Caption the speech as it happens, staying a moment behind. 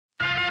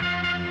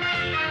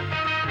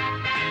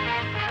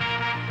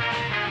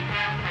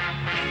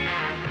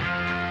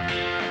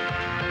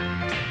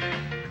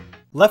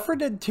Left 4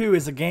 Dead 2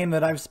 is a game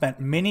that I've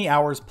spent many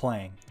hours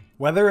playing.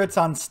 Whether it's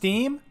on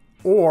Steam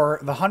or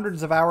the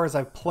hundreds of hours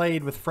I've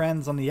played with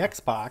friends on the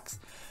Xbox,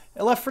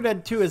 Left 4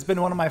 Dead 2 has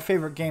been one of my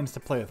favorite games to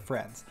play with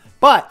friends.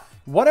 But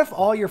what if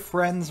all your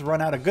friends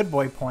run out of good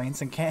boy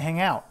points and can't hang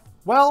out?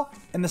 Well,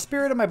 in the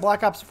spirit of my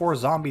Black Ops 4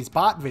 Zombies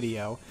bot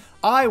video,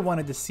 I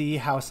wanted to see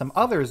how some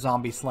other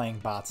zombie slaying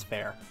bots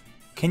fare.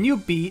 Can you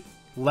beat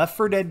Left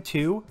 4 Dead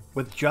 2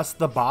 with just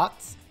the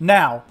bots?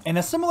 Now, in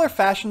a similar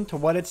fashion to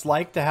what it's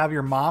like to have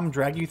your mom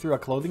drag you through a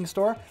clothing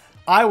store,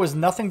 I was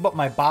nothing but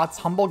my bot's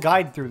humble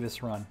guide through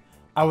this run.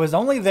 I was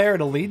only there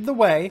to lead the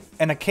way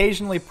and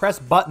occasionally press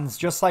buttons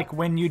just like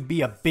when you'd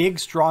be a big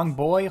strong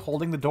boy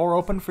holding the door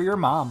open for your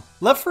mom.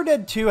 Left 4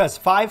 Dead 2 has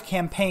 5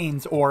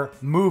 campaigns or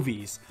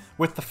movies,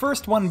 with the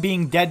first one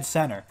being Dead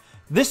Center.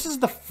 This is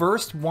the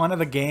first one of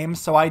the game,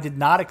 so I did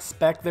not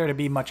expect there to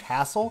be much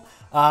hassle.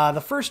 The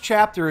first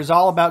chapter is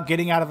all about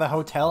getting out of the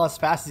hotel as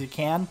fast as you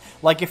can,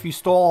 like if you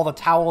stole all the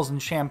towels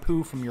and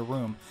shampoo from your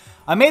room.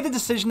 I made the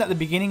decision at the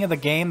beginning of the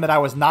game that I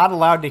was not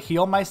allowed to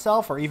heal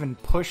myself or even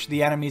push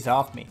the enemies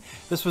off me.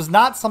 This was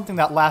not something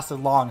that lasted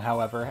long,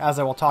 however, as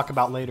I will talk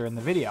about later in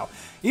the video.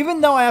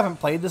 Even though I haven't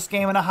played this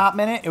game in a hot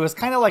minute, it was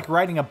kind of like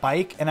riding a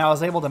bike, and I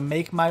was able to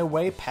make my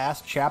way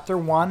past Chapter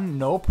 1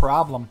 no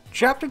problem.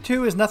 Chapter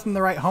 2 is nothing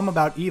to write home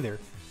about either.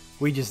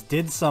 We just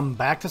did some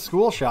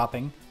back-to-school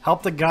shopping,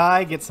 helped a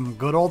guy get some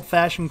good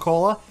old-fashioned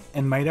cola,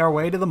 and made our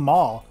way to the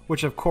mall,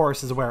 which of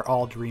course is where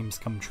all dreams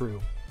come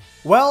true.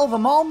 Well, the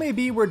mall may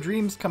be where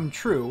dreams come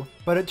true,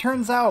 but it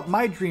turns out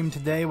my dream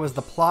today was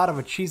the plot of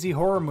a cheesy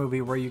horror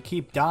movie where you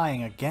keep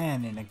dying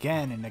again and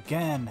again and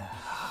again.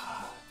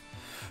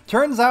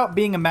 Turns out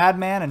being a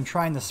madman and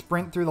trying to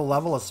sprint through the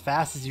level as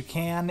fast as you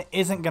can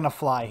isn't gonna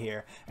fly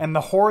here, and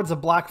the hordes of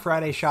Black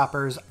Friday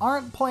shoppers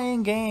aren't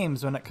playing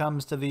games when it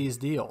comes to these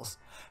deals.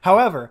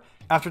 However,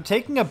 after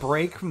taking a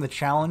break from the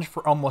challenge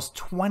for almost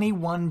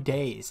 21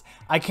 days,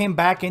 I came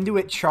back into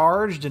it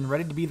charged and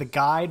ready to be the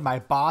guide my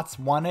bots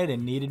wanted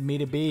and needed me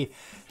to be.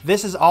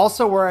 This is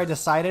also where I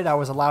decided I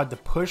was allowed to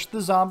push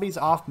the zombies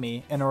off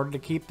me in order to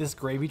keep this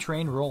gravy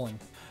train rolling.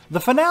 The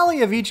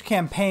finale of each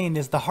campaign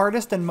is the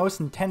hardest and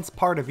most intense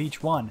part of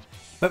each one,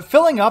 but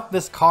filling up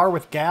this car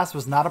with gas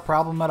was not a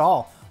problem at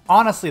all.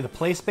 Honestly, the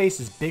play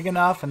space is big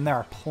enough and there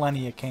are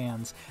plenty of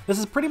cans. This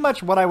is pretty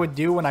much what I would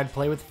do when I'd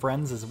play with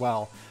friends as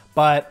well.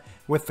 But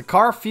with the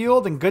car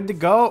fueled and good to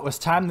go, it was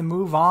time to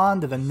move on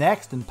to the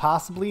next and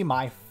possibly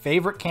my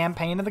favorite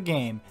campaign of the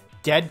game,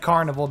 Dead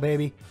Carnival,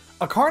 baby.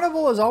 A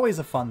carnival is always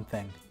a fun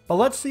thing, but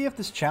let's see if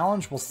this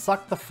challenge will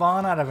suck the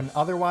fun out of an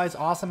otherwise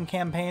awesome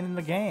campaign in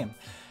the game.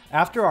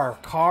 After our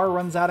car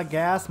runs out of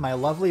gas, my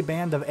lovely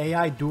band of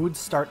AI dudes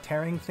start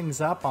tearing things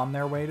up on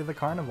their way to the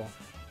carnival.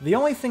 The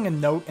only thing to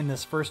note in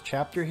this first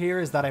chapter here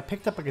is that I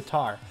picked up a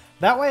guitar.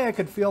 That way I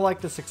could feel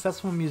like the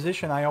successful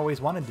musician I always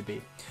wanted to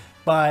be.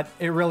 But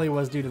it really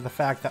was due to the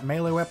fact that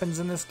melee weapons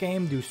in this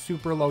game do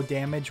super low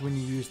damage when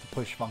you use the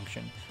push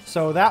function.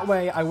 So that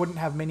way I wouldn't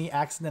have many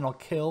accidental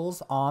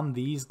kills on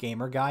these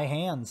gamer guy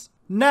hands.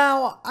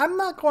 Now, I'm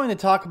not going to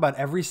talk about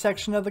every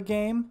section of the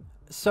game,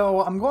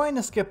 so I'm going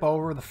to skip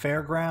over the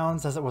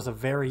fairgrounds as it was a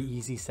very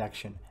easy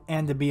section.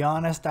 And to be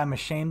honest, I'm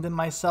ashamed of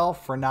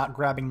myself for not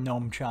grabbing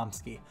Noam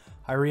Chomsky.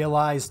 I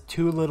realized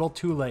too little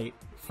too late.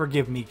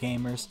 Forgive me,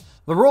 gamers.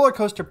 The roller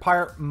coaster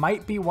part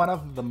might be one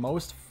of the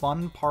most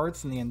fun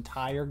parts in the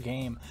entire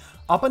game.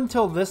 Up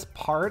until this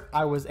part,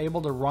 I was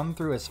able to run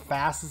through as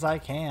fast as I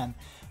can.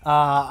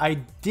 I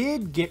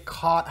did get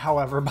caught,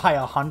 however, by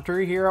a hunter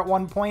here at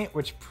one point,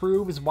 which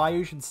proves why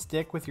you should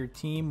stick with your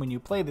team when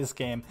you play this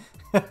game.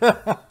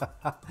 But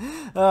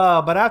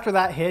after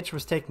that hitch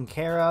was taken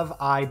care of,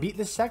 I beat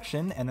this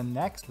section and the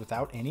next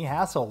without any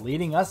hassle,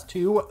 leading us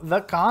to the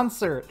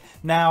concert.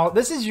 Now,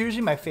 this is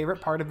usually my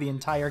favorite part of the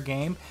entire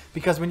game,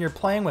 because when you're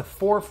playing with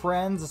 4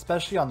 friends,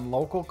 especially on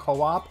local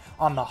co-op,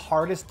 on the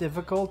hardest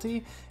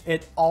difficulty,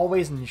 it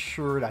always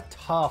ensured a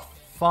tough,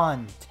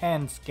 fun,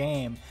 tense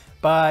game.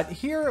 But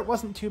here it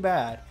wasn't too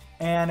bad,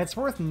 and it's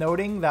worth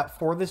noting that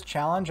for this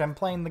challenge I'm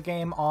playing the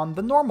game on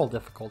the normal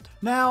difficulty.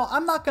 Now,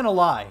 I'm not gonna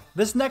lie,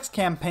 this next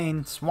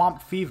campaign,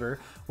 Swamp Fever,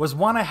 was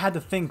one I had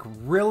to think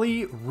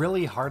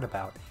really hard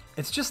about.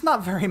 It's just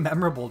not very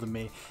memorable to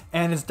me,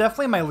 and it's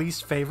definitely my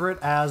least favorite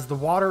as the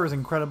water is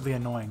incredibly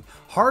annoying.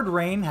 Hard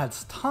Rain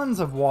has tons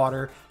of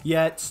water,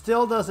 yet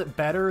still does it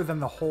better than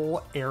the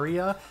whole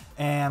area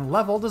and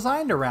level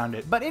designed around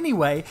it. But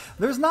anyway,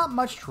 there's not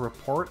much to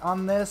report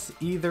on this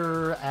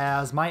either,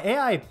 as my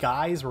AI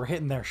guys were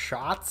hitting their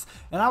shots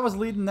and I was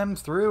leading them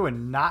through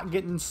and not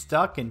getting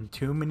stuck in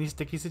too many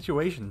sticky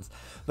situations.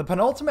 The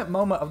penultimate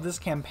moment of this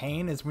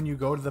campaign is when you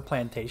go to the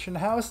plantation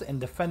house and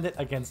defend it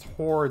against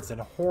hordes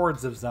and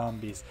hordes of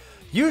zombies.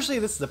 Usually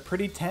this is a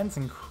pretty tense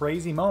and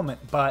crazy moment,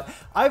 but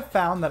I've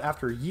found that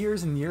after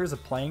years and years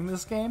of playing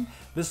this game,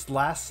 this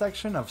last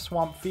section of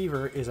Swamp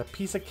Fever is a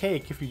piece of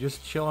cake if you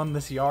just chill in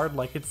this yard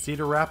like it's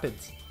Cedar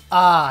Rapids.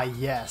 Ah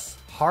yes,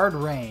 Hard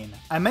Rain.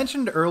 I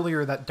mentioned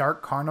earlier that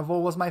Dark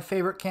Carnival was my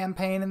favorite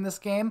campaign in this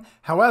game.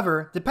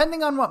 However,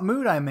 depending on what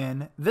mood I'm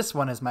in, this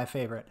one is my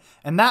favorite.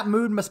 And that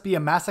mood must be a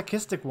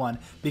masochistic one,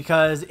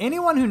 because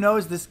anyone who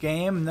knows this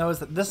game knows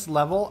that this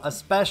level,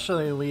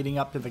 especially leading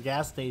up to the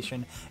gas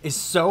station, is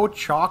so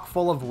chock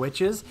full of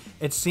witches,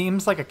 it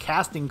seems like a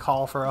casting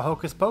call for a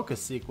Hocus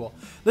Pocus sequel.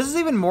 This is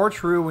even more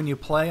true when you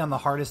play on the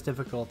hardest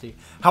difficulty.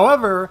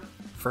 However,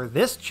 for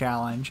this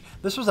challenge,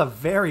 this was a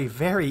very,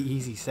 very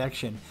easy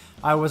section.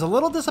 I was a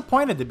little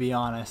disappointed, to be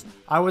honest.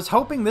 I was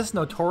hoping this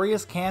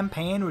notorious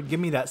campaign would give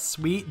me that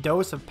sweet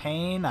dose of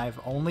pain I've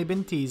only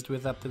been teased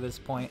with up to this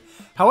point.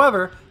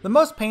 However, the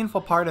most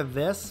painful part of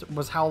this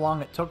was how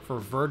long it took for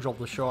Virgil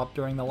to show up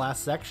during the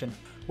last section.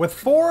 With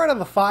 4 out of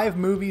the 5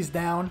 movies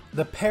down,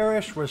 the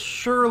parish was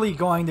surely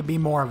going to be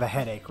more of a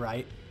headache,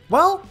 right?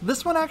 Well,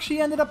 this one actually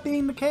ended up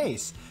being the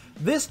case.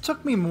 This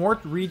took me more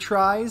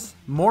retries,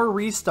 more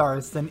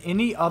restarts than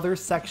any other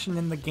section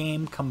in the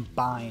game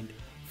combined.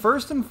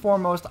 First and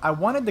foremost, I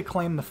wanted to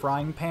claim the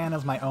frying pan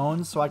as my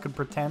own so I could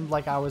pretend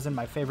like I was in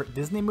my favorite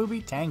Disney movie,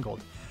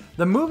 Tangled.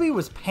 The movie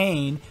was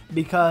pain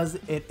because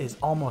it is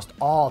almost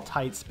all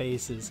tight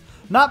spaces.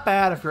 Not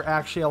bad if you're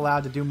actually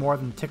allowed to do more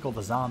than tickle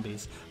the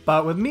zombies,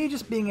 but with me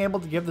just being able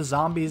to give the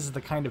zombies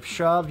the kind of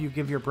shove you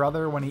give your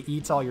brother when he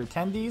eats all your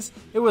tendies,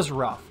 it was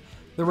rough.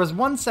 There was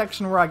one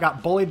section where I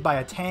got bullied by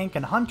a tank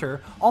and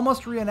hunter,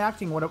 almost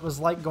reenacting what it was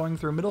like going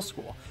through middle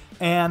school.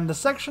 And the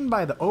section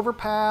by the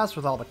overpass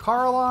with all the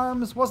car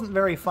alarms wasn't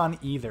very fun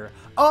either.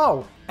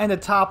 Oh, and to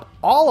top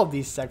all of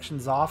these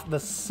sections off, the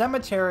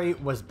cemetery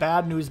was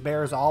bad news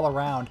bears all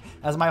around,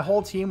 as my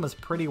whole team was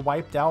pretty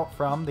wiped out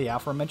from the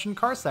aforementioned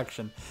car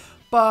section.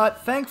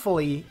 But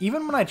thankfully,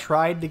 even when I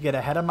tried to get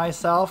ahead of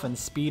myself and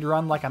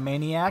speedrun like a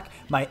maniac,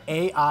 my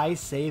AI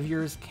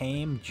saviors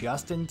came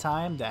just in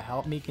time to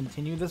help me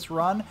continue this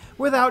run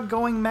without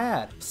going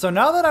mad. So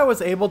now that I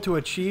was able to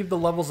achieve the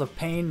levels of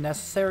pain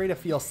necessary to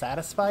feel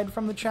satisfied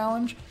from the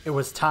challenge, it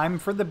was time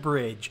for the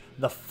bridge,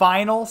 the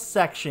final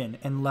section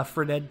in Left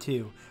 4 Dead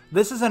 2.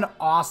 This is an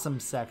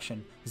awesome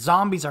section.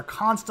 Zombies are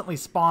constantly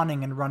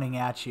spawning and running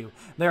at you.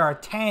 There are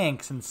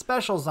tanks and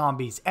special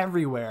zombies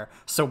everywhere.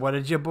 So what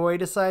did your boy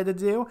decide to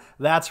do?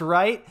 That's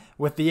right,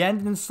 with the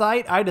end in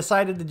sight, I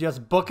decided to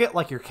just book it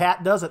like your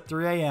cat does at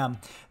 3 a.m.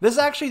 This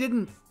actually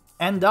didn't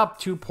end up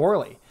too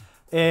poorly.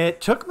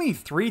 It took me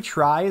 3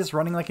 tries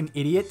running like an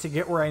idiot to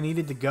get where I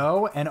needed to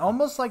go, and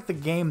almost like the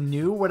game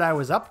knew what I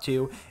was up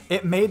to,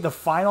 it made the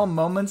final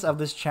moments of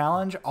this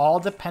challenge all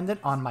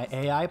dependent on my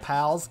AI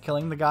pals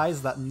killing the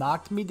guys that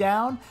knocked me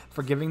down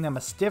for giving them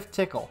a stiff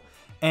tickle.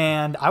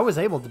 And I was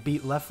able to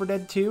beat Left 4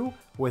 Dead 2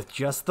 with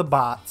just the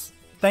bots.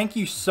 Thank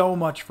you so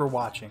much for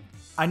watching.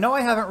 I know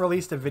I haven't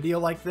released a video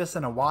like this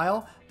in a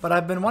while, but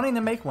I've been wanting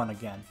to make one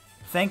again.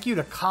 Thank you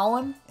to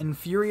Colin and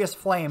Furious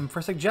Flame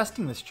for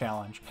suggesting this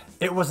challenge.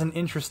 It was an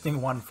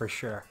interesting one for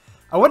sure.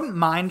 I wouldn't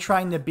mind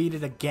trying to beat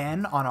it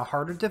again on a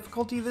harder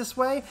difficulty this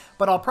way,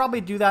 but I'll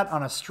probably do that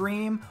on a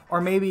stream,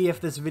 or maybe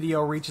if this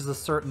video reaches a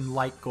certain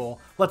like goal,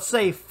 let's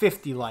say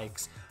 50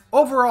 likes.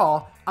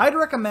 Overall, I'd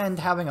recommend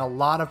having a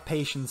lot of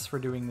patience for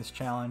doing this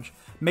challenge.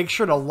 Make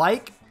sure to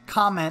like,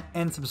 comment,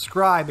 and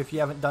subscribe if you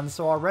haven't done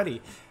so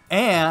already.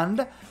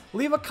 And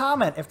leave a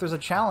comment if there's a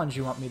challenge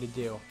you want me to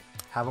do.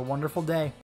 Have a wonderful day.